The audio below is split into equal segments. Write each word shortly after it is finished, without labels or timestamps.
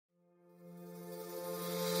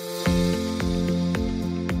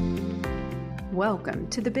Welcome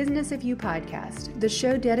to the Business of You podcast, the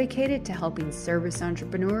show dedicated to helping service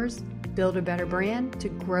entrepreneurs build a better brand to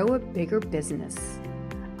grow a bigger business.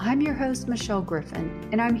 I'm your host, Michelle Griffin,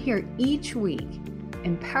 and I'm here each week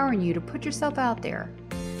empowering you to put yourself out there,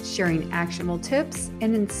 sharing actionable tips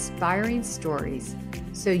and inspiring stories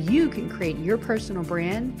so you can create your personal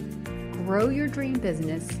brand, grow your dream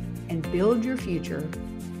business, and build your future,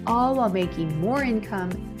 all while making more income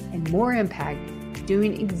and more impact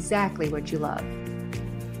doing exactly what you love.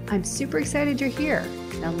 I'm super excited you're here.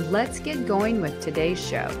 Now let's get going with today's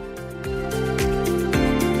show.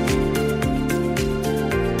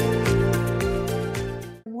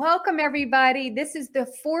 Welcome everybody. This is the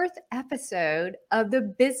fourth episode of the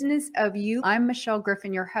Business of You. I'm Michelle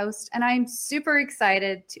Griffin, your host, and I'm super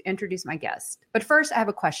excited to introduce my guest. But first, I have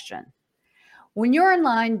a question. When you're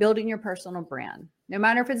online building your personal brand, no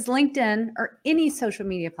matter if it's LinkedIn or any social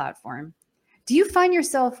media platform, do you find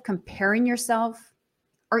yourself comparing yourself,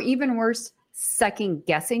 or even worse, second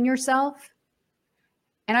guessing yourself?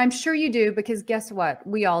 And I'm sure you do, because guess what?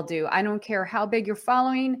 We all do. I don't care how big you're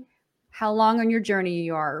following, how long on your journey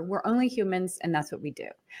you are. We're only humans, and that's what we do.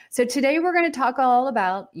 So today we're going to talk all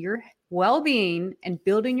about your well-being and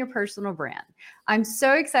building your personal brand. I'm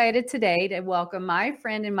so excited today to welcome my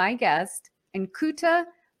friend and my guest, Ankuta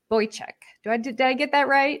Boychuk. Did I get that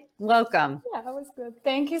right? Welcome. Yeah, that was good.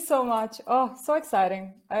 Thank you so much. Oh, so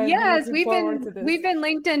exciting. Yes, we've been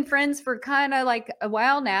LinkedIn friends for kind of like a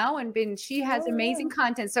while now, and she has amazing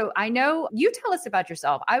content. So I know you tell us about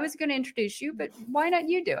yourself. I was going to introduce you, but why not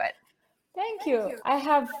you do it? Thank you. I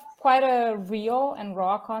have quite a real and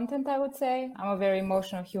raw content, I would say. I'm a very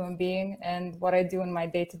emotional human being, and what I do in my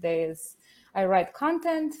day-to-day is I write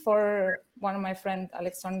content for one of my friend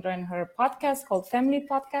Alexandra and her podcast called Family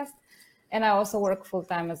Podcast. And I also work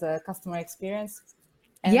full-time as a customer experience.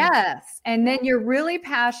 Yes. And then you're really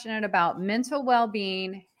passionate about mental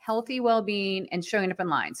well-being, healthy well-being, and showing up in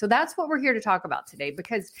line. So that's what we're here to talk about today,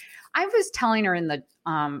 because I was telling her in the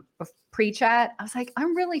pre-chat, I was like,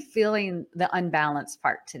 I'm really feeling the unbalanced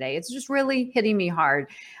part today. It's just really hitting me hard.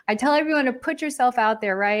 I tell everyone to put yourself out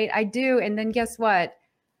there, right? I do. And then guess what?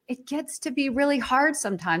 It gets to be really hard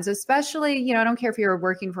sometimes, especially, I don't care if you're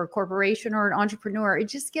working for a corporation or an entrepreneur, it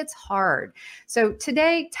just gets hard. So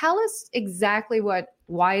today, tell us exactly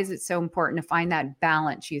why is it so important to find that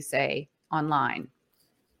balance, you say, online?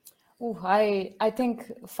 I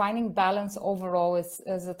think finding balance overall is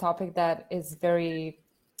a topic that is very,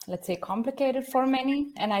 let's say, complicated for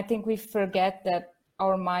many. And I think we forget that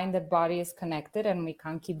our mind and body is connected and we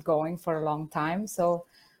can't keep going for a long time. So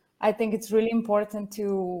I think it's really important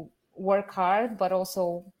to work hard, but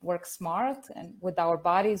also work smart and with our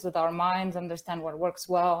bodies, with our minds, understand what works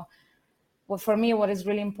well. Well, for me, what is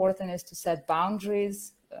really important is to set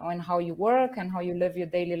boundaries on how you work and how you live your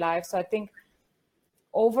daily life. So I think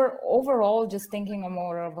overall, just thinking a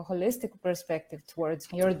more of a holistic perspective towards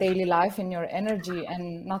your daily life and your energy,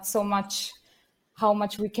 and not so much how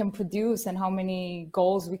much we can produce and how many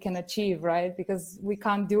goals we can achieve, right? Because we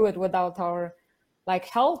can't do it without our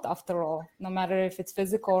health, after all, no matter if it's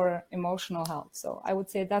physical or emotional health. So I would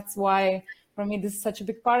say that's why for me this is such a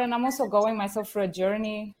big part. And I'm also going myself for a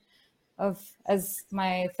journey of, as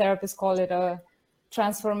my therapist called it, a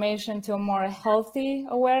transformation to a more healthy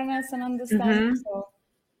awareness and understanding. So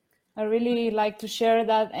I really like to share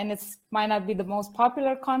that, and it might not be the most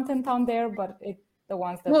popular content on there, but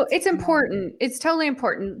it's important. It's totally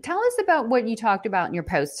important. Tell us about what you talked about in your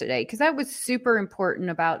post today, because that was super important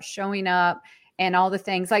about showing up and all the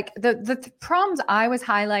things. Like the problems I was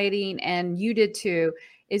highlighting, and you did too,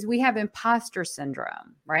 is we have imposter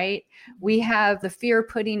syndrome, right? We have the fear of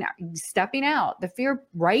stepping out, the fear of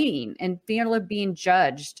writing, and fear of being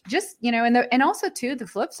judged. Just, and also too, the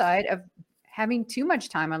flip side of having too much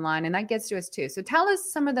time online, and that gets to us too. So tell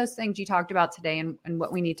us some of those things you talked about today and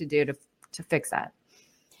what we need to do to fix that.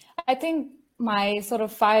 I think my sort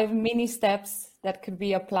of 5 mini steps that could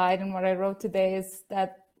be applied in what I wrote today is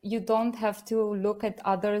that you don't have to look at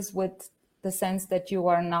others with the sense that you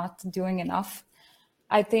are not doing enough.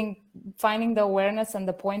 I think finding the awareness and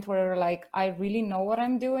the point where I really know what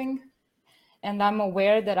I'm doing, and I'm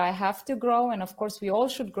aware that I have to grow. And of course, we all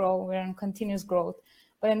should grow. We're in continuous growth.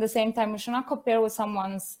 But in the same time, we should not compare with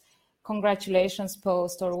someone's congratulations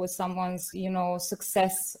post or with someone's,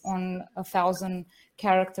 success on 1,000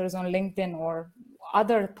 characters on LinkedIn or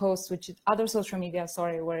other posts, other social media,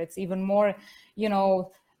 where it's even more,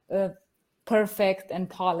 perfect and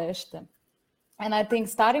polished. And I think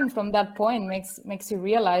starting from that point makes you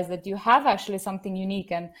realize that you have actually something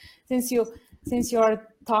unique. And since you're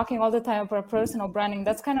talking all the time about personal branding,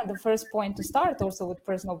 that's kind of the first point to start also with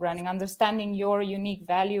personal branding, understanding your unique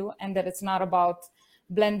value, and that it's not about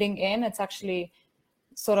blending in. It's actually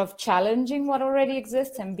sort of challenging what already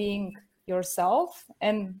exists and being yourself.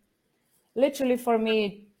 And literally for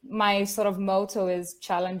me, my sort of motto is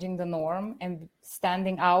challenging the norm and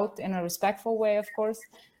standing out in a respectful way, of course,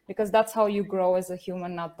 because that's how you grow as a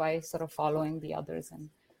human, not by sort of following the others. And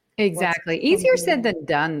exactly. Easier said than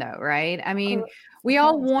done, though, right? I mean, we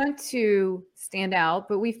all want to stand out,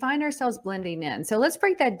 but we find ourselves blending in. So let's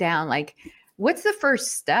break that down. Like, what's the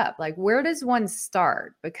first step? Like, where does one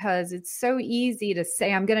start? Because it's so easy to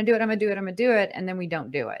say, I'm going to do it, I'm going to do it, I'm going to do it, and then we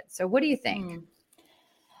don't do it. So what do you think?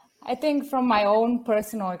 I think from my own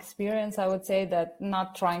personal experience, I would say that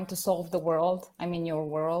not trying to solve the world, I mean your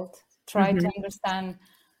world, try to understand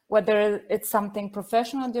whether it's something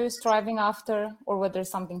professional that you're striving after or whether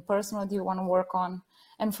it's something personal that you want to work on.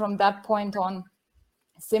 And from that point on,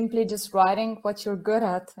 simply just writing what you're good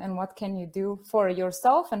at and what can you do for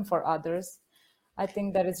yourself and for others. I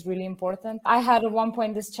think that is really important. I had at one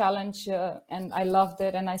point this challenge and I loved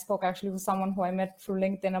it. And I spoke actually with someone who I met through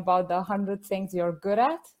LinkedIn about the 100 things you're good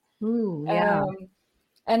at. Ooh, yeah.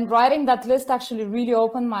 And writing that list actually really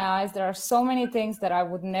opened my eyes. There are so many things that I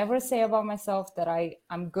would never say about myself that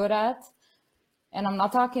I'm good at. And I'm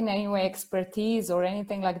not talking anyway expertise or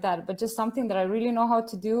anything like that, but just something that I really know how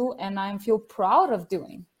to do and I feel proud of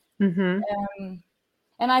doing. And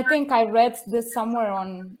I think I read this somewhere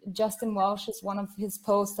on Justin Welsh's, one of his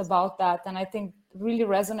posts about that. And I think really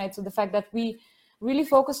resonates with the fact that we really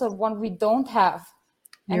focus on what we don't have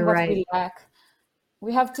and what we lack.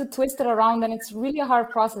 We have to twist it around, and it's really a hard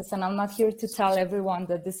process. And I'm not here to tell everyone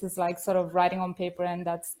that this is like sort of writing on paper and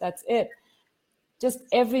that's it. Just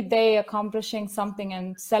every day accomplishing something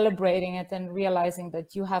and celebrating it and realizing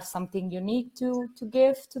that you have something unique to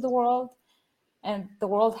give to the world. And the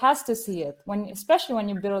world has to see it, especially when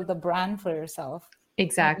you build a brand for yourself.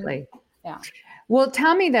 Exactly. Yeah. Well,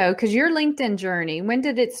 tell me though, because your LinkedIn journey, when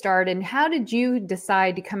did it start and how did you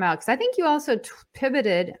decide to come out? Because I think you also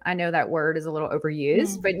pivoted. I know that word is a little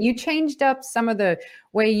overused, but you changed up some of the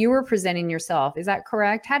way you were presenting yourself. Is that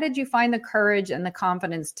correct? How did you find the courage and the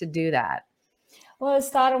confidence to do that? Well, it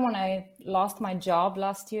started when I lost my job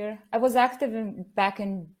last year. I was active back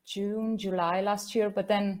in June, July last year, but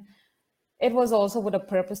then it was also with a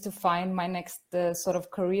purpose to find my next sort of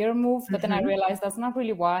career move. But then I realized that's not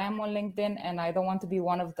really why I'm on LinkedIn, and I don't want to be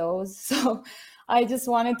one of those. So I just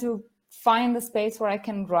wanted to find a space where I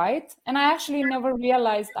can write. And I actually never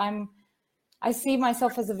realized I see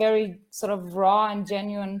myself as a very sort of raw and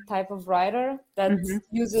genuine type of writer that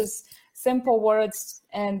uses simple words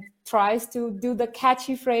and tries to do the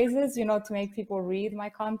catchy phrases, to make people read my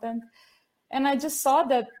content. And I just saw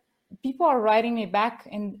that people are writing me back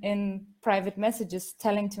in private messages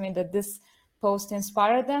telling to me that this post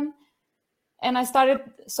inspired them. And I started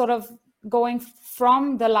sort of going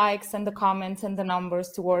from the likes and the comments and the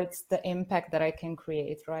numbers towards the impact that I can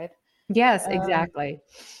create, right? Yes, exactly.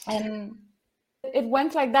 And it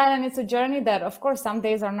went like that. And it's a journey that, of course, some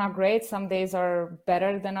days are not great. Some days are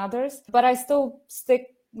better than others. But I still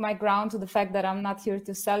stick my ground to the fact that I'm not here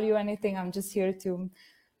to sell you anything. I'm just here to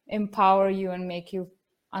empower you and make you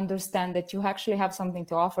understand that you actually have something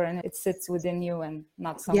to offer and it sits within you and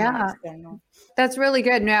not someone external. That's really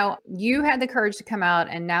good. Now, you had the courage to come out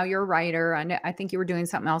and now you're a writer. I think you were doing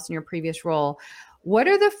something else in your previous role. What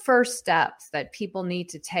are the first steps that people need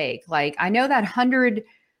to take? Like, I know that 100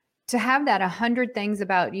 things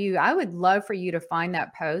about you. I would love for you to find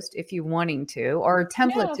that post if you're wanting to, or a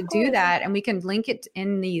template to do that. And we can link it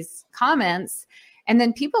in these comments. And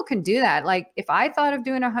then people can do that. Like if I thought of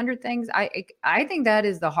doing 100 things, I think that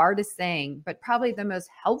is the hardest thing, but probably the most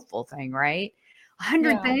helpful thing, right?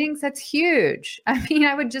 100 things, that's huge. I mean,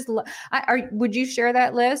 I would just, would you share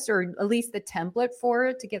that list or at least the template for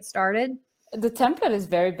it to get started? The template is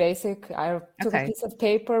very basic. I took a piece of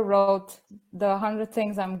paper, wrote the 100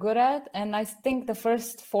 things I'm good at. And I think the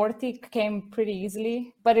first 40 came pretty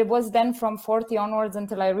easily, but it was then from 40 onwards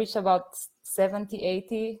until I reached about 70,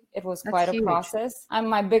 80. It was quite a process. I'm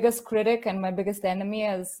my biggest critic and my biggest enemy,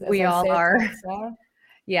 as we all are.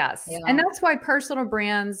 Yes. Yeah. And that's why personal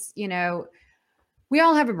brands, we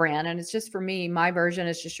all have a brand, and it's just, for me, my version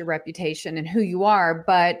is just your reputation and who you are.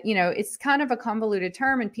 But, it's kind of a convoluted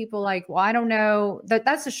term, and people like, well, I don't know.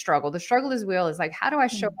 That's a struggle. The struggle is real. Is like, how do I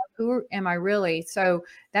show up? Who am I really? So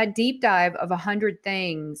that deep dive of 100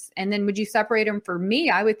 things. And then would you separate them? For me,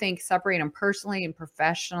 I would think separate them personally and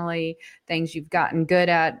professionally, things you've gotten good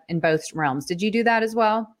at in both realms. Did you do that as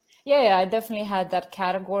well? Yeah, I definitely had that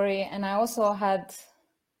category. And I also had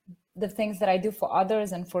the things that I do for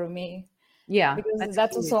others and for me. Yeah, because that's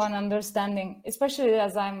that's huge. also an understanding, especially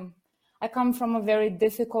as I come from a very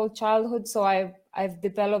difficult childhood. So I've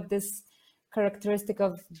developed this characteristic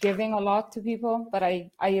of giving a lot to people, but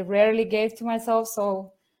I rarely gave to myself.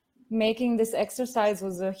 So making this exercise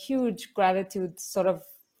was a huge gratitude sort of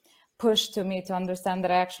push to me to understand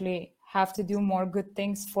that I actually have to do more good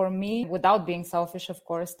things for me without being selfish, of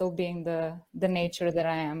course, still being the nature that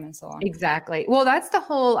I am and so on. Exactly. Well, that's the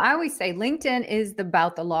whole, I always say LinkedIn is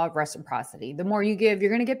about the law of reciprocity. The more you give,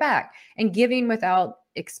 you're going to get back, and giving without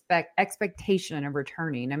expectation of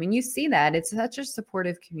returning. I mean, you see that it's such a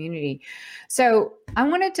supportive community. So I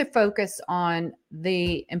wanted to focus on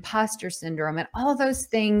the imposter syndrome and all those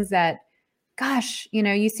things that, gosh,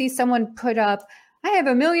 you see someone put up, I have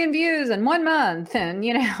 1 million views in 1 month. And,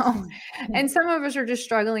 and some of us are just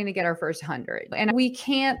struggling to get our first 100. And we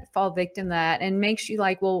can't fall victim to that. And makes you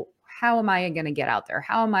like, well, how am I going to get out there?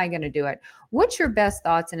 How am I going to do it? What's your best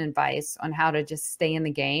thoughts and advice on how to just stay in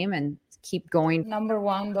the game and keep going? Number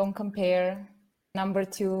one, don't compare. Number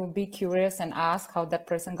two, be curious and ask how that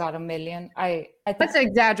person got 1 million. That's an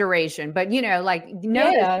exaggeration, but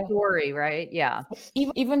the story, right? Yeah.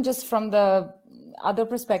 Even just from the other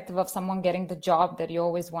perspective of someone getting the job that you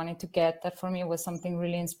always wanted to get, that for me was something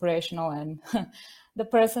really inspirational. And the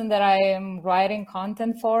person that I am writing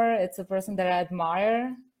content for, it's a person that I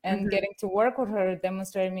admire. And getting to work with her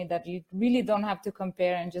demonstrated me that you really don't have to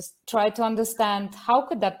compare and just try to understand how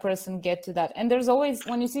could that person get to that. And there's always,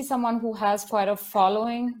 when you see someone who has quite a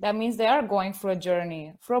following, that means they are going through a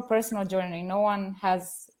journey, through a personal journey. No one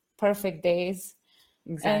has perfect days.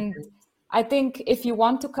 Exactly. And I think if you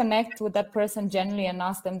want to connect with that person genuinely and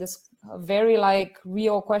ask them this very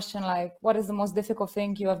real question, like, what is the most difficult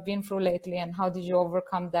thing you have been through lately and how did you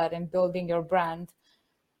overcome that in building your brand?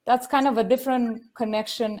 That's kind of a different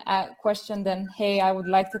connection question than, hey, I would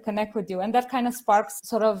like to connect with you. And that kind of sparks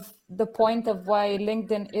sort of the point of why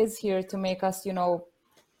LinkedIn is here, to make us,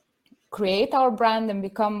 create our brand and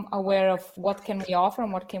become aware of what can we offer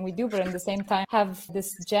and what can we do, but at the same time have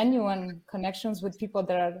this genuine connections with people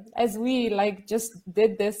that are, as we just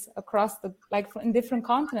did this across in different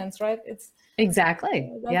continents, right? It's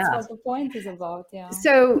exactly. That's what the point is about. Yeah.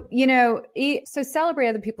 So, so celebrate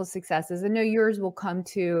other people's successes. I know yours will come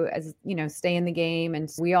to, as stay in the game,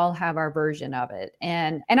 and we all have our version of it.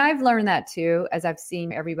 And I've learned that too, as I've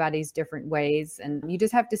seen everybody's different ways. And you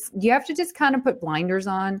have to just kind of put blinders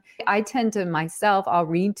on. I tend to myself, I'll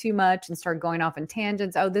read too much and start going off in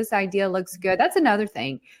tangents. Oh, this idea looks good. That's another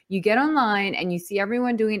thing. You get online and you see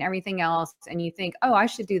everyone doing everything else and you think, oh, I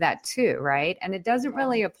should do that too. Right. And it doesn't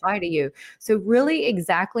really apply to you. So really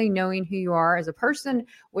exactly knowing who you are as a person,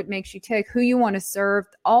 what makes you tick, who you want to serve,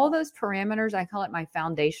 all those parameters, I call it my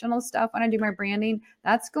foundational stuff when I do my branding,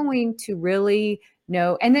 that's going to really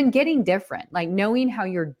know. And then getting different, like knowing how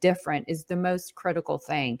you're different is the most critical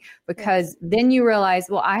thing, because then you realize,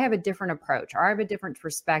 well, I have a different approach or I have a different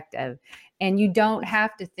perspective, and you don't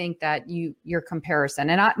have to think that your comparison.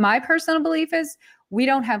 And my personal belief is we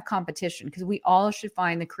don't have competition, because we all should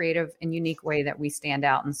find the creative and unique way that we stand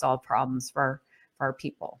out and solve problems for our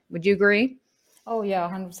people. Would you agree? Oh yeah,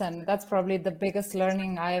 100%. That's probably the biggest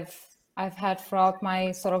learning I've had throughout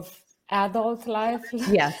my sort of adult life.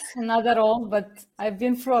 Yes. Not at all, but I've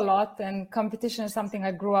been through a lot, and competition is something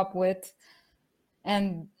I grew up with.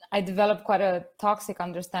 And I developed quite a toxic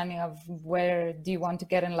understanding of where do you want to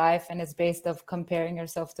get in life, and it's based of comparing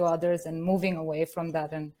yourself to others and moving away from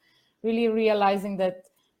that, and really realizing that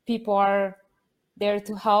people are there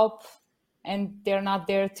to help and they're not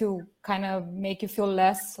there to kind of make you feel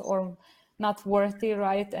less or not worthy,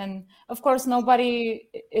 right? And of course, nobody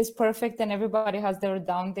is perfect and everybody has their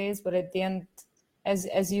down days, but at the end,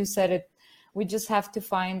 as you said it, we just have to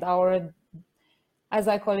find our, as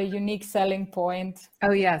I call it, unique selling point.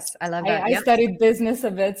 Oh, yes. I love that. I studied business a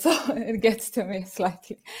bit, so it gets to me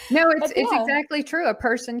slightly. No, it's exactly true. A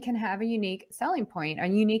person can have a unique selling point, a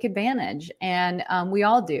unique advantage. And we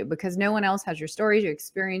all do, because no one else has your stories, your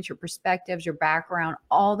experience, your perspectives, your background,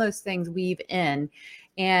 all those things weave in.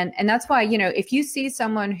 And that's why, if you see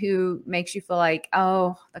someone who makes you feel like,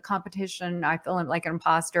 oh, the competition, I feel like an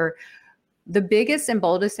imposter, the biggest and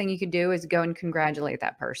boldest thing you can do is go and congratulate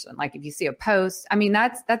that person. Like if you see a post, I mean,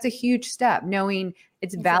 that's a huge step, knowing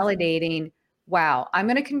it's validating. Wow, I'm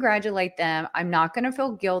going to congratulate them. I'm not going to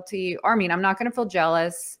feel guilty, or I'm not going to feel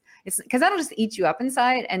jealous. It's because that'll just eat you up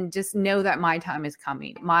inside, and just know that my time is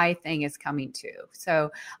coming. My thing is coming too.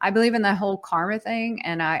 So I believe in the whole karma thing.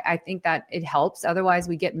 And I think that it helps. Otherwise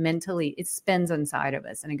we get it spins inside of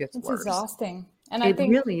us and it gets worse. It's exhausting. And I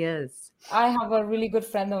think it really is. I have a really good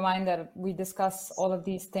friend of mine that we discuss all of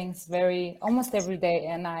these things almost every day.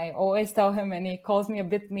 And I always tell him, and he calls me a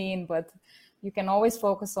bit mean, but You can always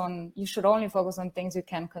you should only focus on things you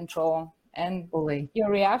can control. And Fully. your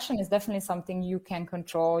reaction is definitely something you can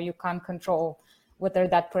control. You can't control whether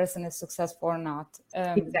that person is successful or not.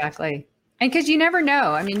 Exactly. And because you never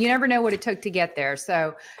know. I mean, you never know what it took to get there.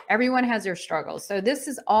 So everyone has their struggles. So this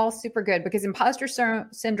is all super good because imposter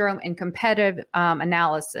syndrome and competitive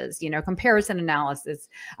analysis, comparison analysis.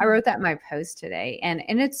 I wrote that in my post today, and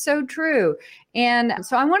it's so true. And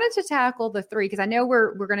so I wanted to tackle the three because I know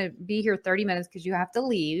we're going to be here 30 minutes because you have to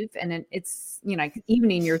leave, and it's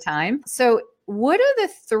evening your time. So what are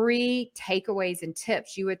the three takeaways and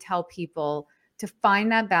tips you would tell people to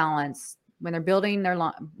find that balance when they're building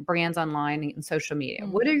their brands online and social media?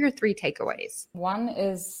 What are your three takeaways? One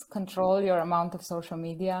is control your amount of social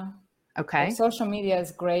media. Okay. Social media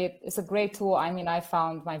is great. It's a great tool. I mean, I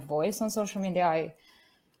found my voice on social media.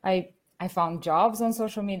 I found jobs on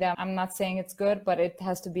social media. I'm not saying it's good, but it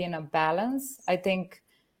has to be in a balance. I think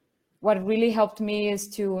what really helped me is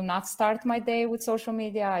to not start my day with social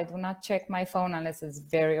media. I do not check my phone unless it's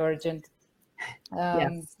very urgent.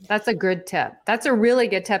 Yes, that's a good tip. That's a really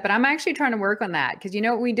good tip. And I'm actually trying to work on that because you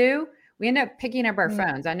know what we do? We end up picking up our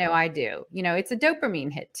phones. I know I do. It's a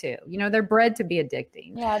dopamine hit too. They're bred to be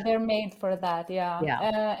addicting. Yeah, they're made for that. Yeah.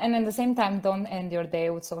 And at the same time, don't end your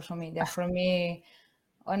day with social media. For me,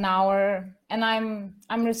 an hour, and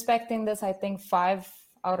I'm respecting this, I think 5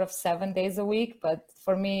 out of 7 days a week. But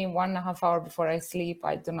for me, 1.5 hours before I sleep,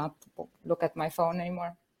 I do not look at my phone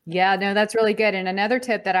anymore. Yeah, no, that's really good. And another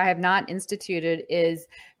tip that I have not instituted is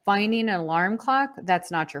finding an alarm clock that's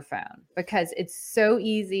not your phone, because it's so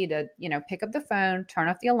easy to, pick up the phone, turn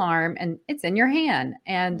off the alarm, and it's in your hand.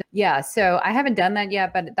 And yeah, so I haven't done that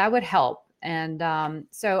yet, but that would help. And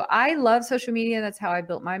so I love social media. That's how I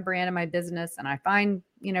built my brand and my business. And I find,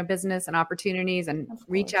 business and opportunities and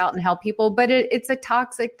reach out and help people. But it's a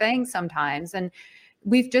toxic thing sometimes. And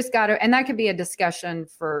we've just got to, and that could be a discussion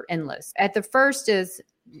for endless. At the first is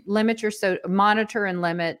monitor and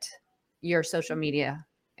limit your social media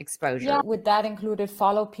exposure. Yeah, with that included,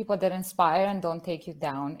 follow people that inspire and don't take you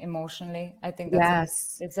down emotionally. I think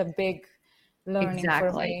it's a big learning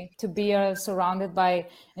for me to be surrounded by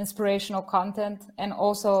inspirational content, and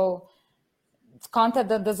also content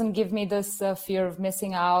that doesn't give me this fear of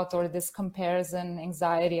missing out or this comparison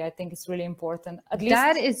anxiety. I think it's really important. At least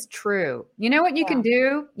that is true. You know what you can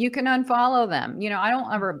do? You can unfollow them. I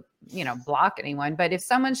don't ever block anyone, but if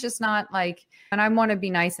someone's just not like, and I want to be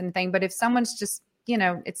nice and thing, but if someone's just,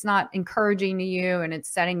 it's not encouraging to you and it's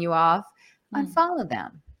setting you off, unfollow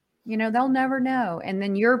them. They'll never know. And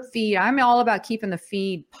then your feed, I'm all about keeping the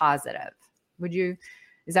feed positive.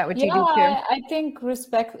 Is that what you do too? I think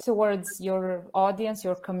respect towards your audience,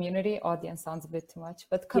 your community. Audience sounds a bit too much,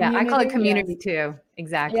 but community. Yeah, I call it community too.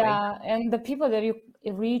 Exactly. Yeah, and the people that you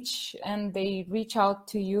reach and they reach out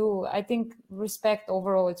to you, I think respect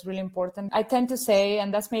overall is really important. I tend to say,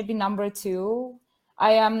 and that's maybe number 2,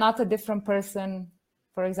 I am not a different person,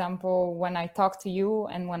 for example, when I talk to you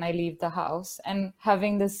and when I leave the house. And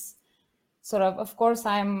having this sort of course,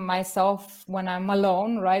 I'm myself when I'm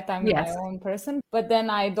alone, right? I'm my own person, but then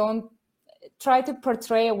I don't try to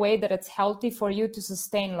portray a way that it's healthy for you to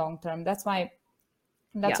sustain long-term. That's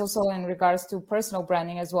also in regards to personal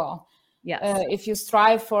branding as well. Yes. If you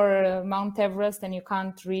strive for Mount Everest and you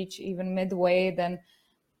can't reach even midway, then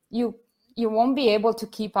you won't be able to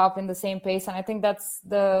keep up in the same pace. And I think that's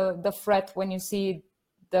the threat when you see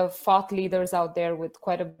the thought leaders out there with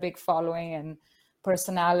quite a big following and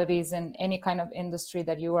personalities in any kind of industry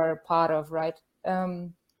that you are a part of, right?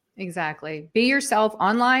 Exactly. Be yourself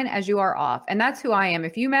online as you are off. And that's who I am.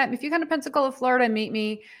 If you come to Pensacola, Florida and meet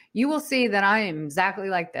me, you will see that I am exactly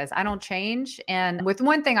like this. I don't change. And with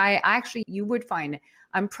one thing, you would find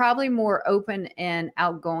I'm probably more open and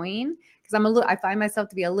outgoing because I find myself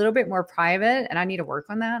to be a little bit more private, and I need to work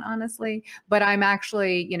on that, honestly. But I'm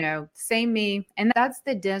actually, same me. And that's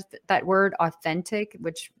that word authentic,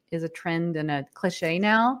 which is a trend and a cliche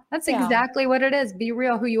now. That's exactly what it is. Be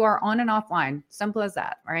real, who you are on and offline. Simple as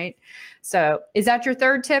that, right? So is that your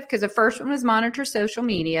third tip? Because the first one was monitor social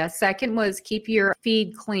media. Second was keep your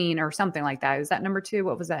feed clean or something like that. Is that number 2?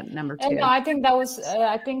 What was that number 2? No, I think that was,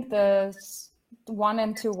 I think the 1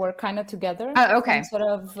 and 2 were kind of together. Oh, okay. Sort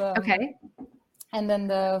of. Okay. And then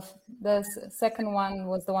the second one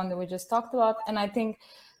was the one that we just talked about. And I think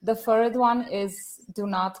the third one is do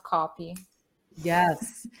not copy.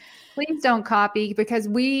 Yes. Please don't copy, because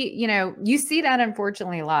you see that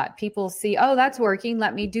unfortunately a lot. People see, oh, that's working,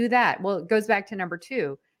 let me do that. Well, it goes back to number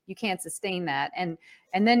 2. you can't sustain that. And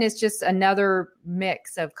then it's just another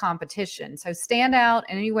mix of competition. So stand out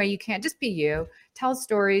in any way you can. Just be you. Tell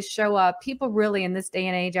stories, show up. People really in this day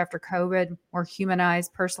and age after COVID, more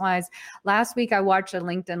humanized, personalized. Last week, I watched a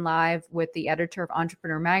LinkedIn Live with the editor of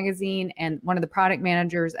Entrepreneur Magazine and one of the product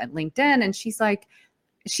managers at LinkedIn. And she's like,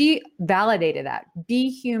 she validated that.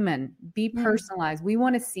 Be human, be personalized. We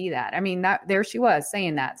want to see that. I mean, there she was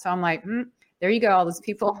saying that. So I'm like, there you go, all those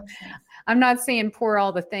people. I'm not saying pour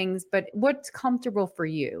all the things, but what's comfortable for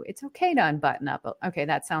you? It's okay to unbutton up. Okay,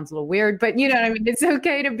 that sounds a little weird, but you know what I mean? It's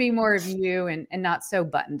okay to be more of you and not so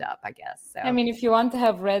buttoned up, I guess. So I mean, if you want to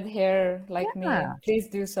have red hair like me, please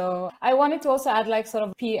do so. I wanted to also add like sort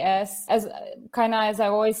of PS, as I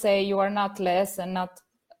always say, you are not less and not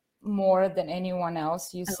more than anyone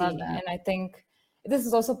else you see. And I think this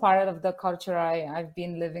is also part of the culture. I've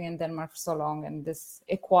been living in Denmark for so long, and this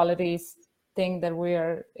equality thing that we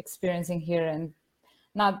are experiencing here, and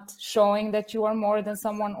not showing that you are more than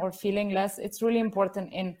someone or feeling less. It's really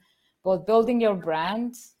important in both building your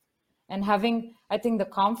brand and having, I think, the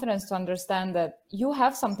confidence to understand that you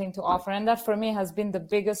have something to offer. And that for me has been the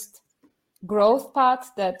biggest growth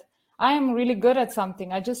path, that I am really good at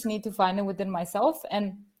something. I just need to find it within myself.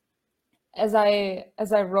 And as I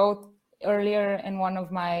wrote earlier in one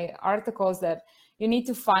of my articles, that you need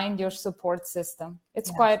to find your support system.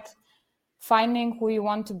 It's quite finding who you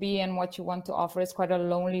want to be and what you want to offer. Is quite a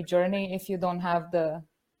lonely journey if you don't have the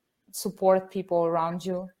support people around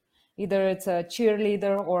you. Either it's a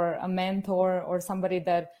cheerleader or a mentor or somebody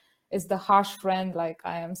that is the harsh friend, like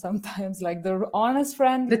I am sometimes, like the honest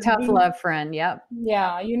friend. The tough love friend, yep.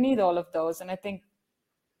 Yeah, you need all of those. And I think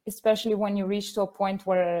especially when you reach to a point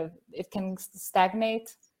where it can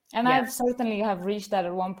stagnate. And I've certainly have reached that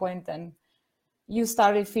at one point, and you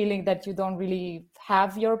started feeling that you don't really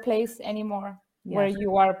have your place anymore, where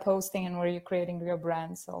you are posting and where you're creating your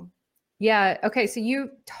brand. So yeah. Okay. So you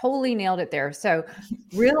totally nailed it there. So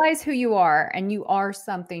realize who you are, and you are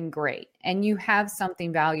something great and you have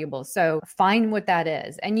something valuable. So find what that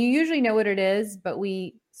is. And you usually know what it is, but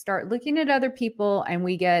we start looking at other people and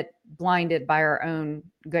we get blinded by our own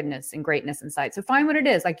goodness and greatness inside. So find what it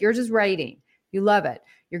is. Like yours is writing. You love it.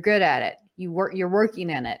 You're good at it. You're working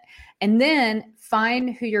in it. And then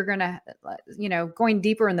find who you're going to, going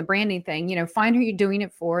deeper in the branding thing, find who you're doing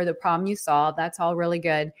it for, the problem you solve. That's all really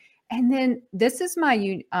good. And then this is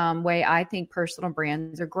my way I think personal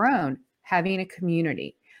brands are grown, having a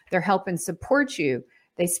community. They're helping support you.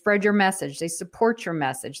 They spread your message. They support your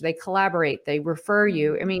message. They collaborate. They refer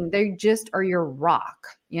you. I mean, they just are your rock,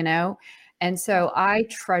 And so I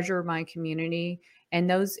treasure my community. And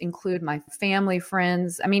those include my family,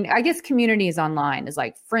 friends. I mean, I guess community is online, is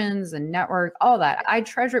like friends and network, all that. I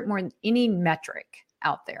treasure it more than any metric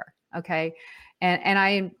out there. Okay.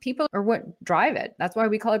 And people are what drive it. That's why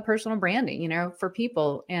we call it personal branding, for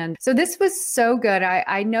people. And so this was so good.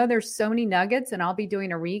 I know there's so many nuggets, and I'll be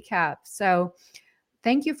doing a recap. So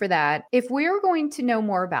thank you for that. If we're going to know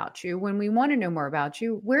more about you, when we want to know more about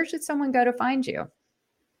you, where should someone go to find you?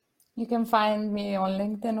 You can find me on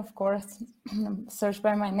LinkedIn, of course. Search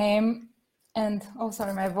by my name. And,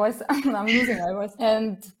 my voice. I'm losing my voice.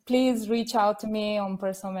 And please reach out to me on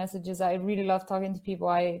personal messages. I really love talking to people.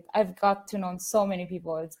 I've got to know so many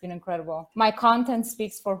people. It's been incredible. My content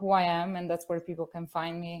speaks for who I am, and that's where people can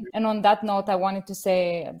find me. And on that note, I wanted to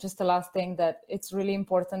say just the last thing, that it's really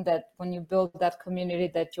important that when you build that community,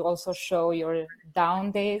 that you also show your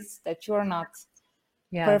down days, that you're not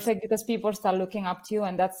perfect, because people start looking up to you.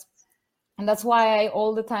 And that's why I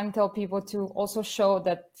all the time tell people to also show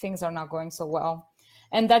that things are not going so well.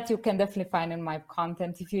 And that you can definitely find in my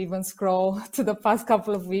content. If you even scroll to the past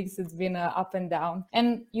couple of weeks, it's been up and down.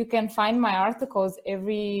 And you can find my articles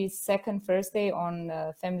every second Thursday on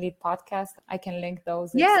Family Podcast. I can link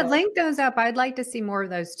those. Link those up. I'd like to see more of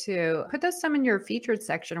those too. Put those some in your featured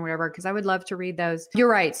section or whatever, because I would love to read those. You're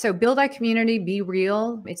right. So build that community, be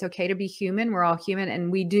real. It's okay to be human. We're all human,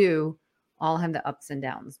 and we do all have the ups and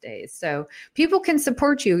downs days. So people can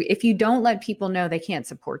support you. If you don't let people know, they can't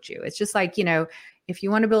support you. It's just like, if you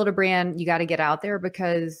want to build a brand, you got to get out there,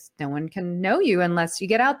 because no one can know you unless you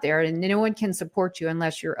get out there, and no one can support you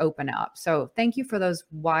unless you're open up. So thank you for those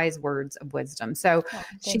wise words of wisdom. So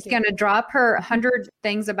she's going to drop her 100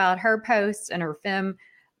 things about her posts and her Fem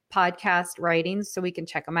podcast writings so we can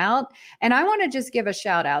check them out. And I want to just give a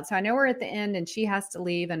shout out. So I know we're at the end and she has to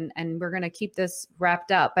leave, and we're going to keep this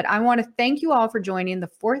wrapped up, but I want to thank you all for joining the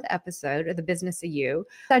 4th episode of The Business of You.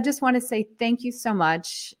 I just want to say thank you so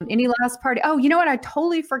much. Any last party? Oh, you know what? I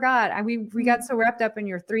totally forgot. We got so wrapped up in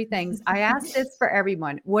your 3 things. I asked this for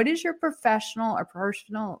everyone. What is your professional or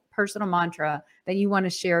personal mantra that you want to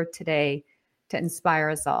share today to inspire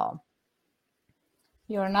us all.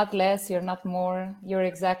 You're not less, you're not more. You're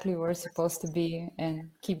exactly where you're supposed to be, and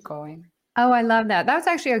keep going. Oh, I love that. That was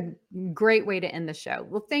actually a great way to end the show.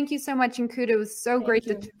 Well, thank you so much, Nkuta. It was so great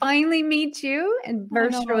to finally meet you and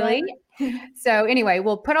virtually. So anyway,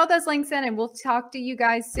 we'll put all those links in and we'll talk to you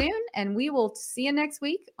guys soon. And we will see you next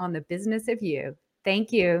week on The Business of You.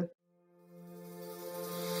 Thank you.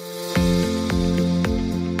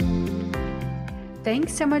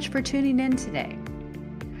 Thanks so much for tuning in today.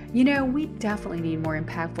 You know, we definitely need more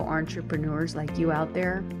impactful entrepreneurs like you out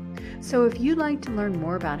there. So if you'd like to learn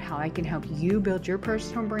more about how I can help you build your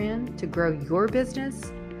personal brand to grow your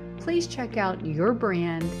business, please check out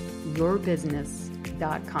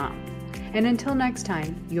yourbrandyourbusiness.com. And until next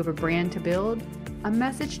time, you have a brand to build, a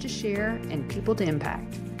message to share, and people to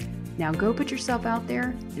impact. Now go put yourself out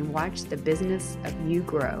there and watch the business of you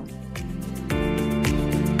grow.